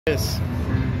this.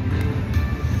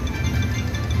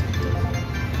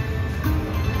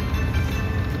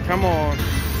 Come on.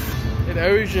 It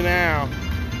owes you now.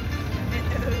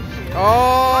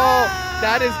 Oh,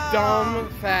 that is dumb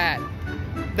fat.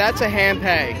 That's a hand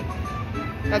pay.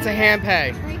 That's a hand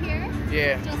pay. Right here?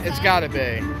 Yeah, it's gotta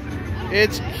be.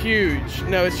 It's huge.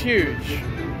 No, it's huge.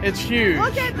 It's huge.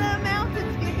 Look at the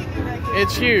mountains kicking right here.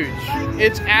 It's huge.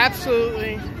 It's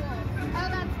absolutely. Oh,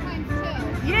 that's mine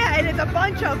too. Yeah, and it's a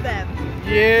bunch of them.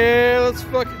 Yeah, let's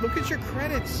look at your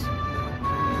credits.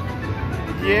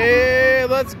 Yeah,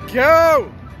 let's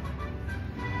go.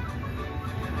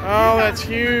 Oh, that's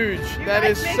huge. That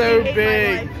is so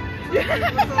big.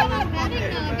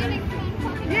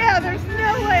 Yeah, there's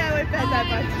no way I would bet that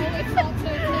much.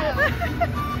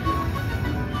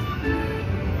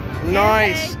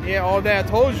 Nice. Yeah, all day. I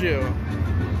told you.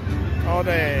 All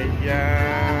day.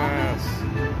 Yes.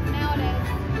 Now it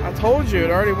is. I told you.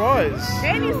 It already was.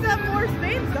 And you sell more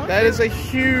spins, don't you? That is a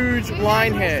huge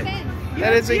line hit.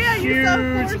 That is a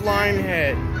huge line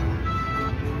hit.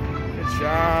 Good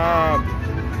job.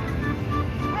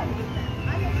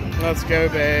 Let's go,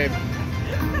 babe.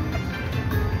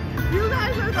 You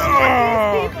guys are the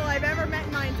luckiest people I've ever met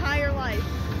in my entire life.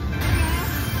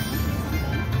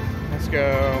 Let's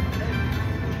go.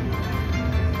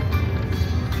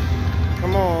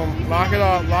 Come on. Lock it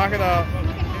up. Lock it up.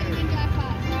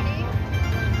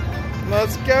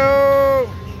 Let's go.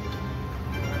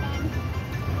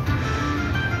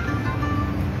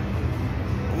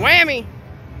 Whammy.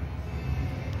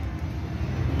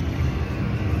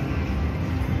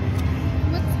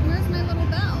 Where's my little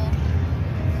bell?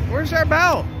 Where's our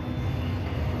bell?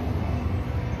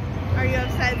 Are you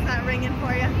upset it's not ringing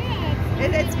for you? Yeah.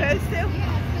 Is it supposed to?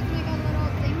 Yeah, it's supposed to make a little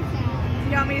ding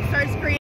sound. You want me to start screaming?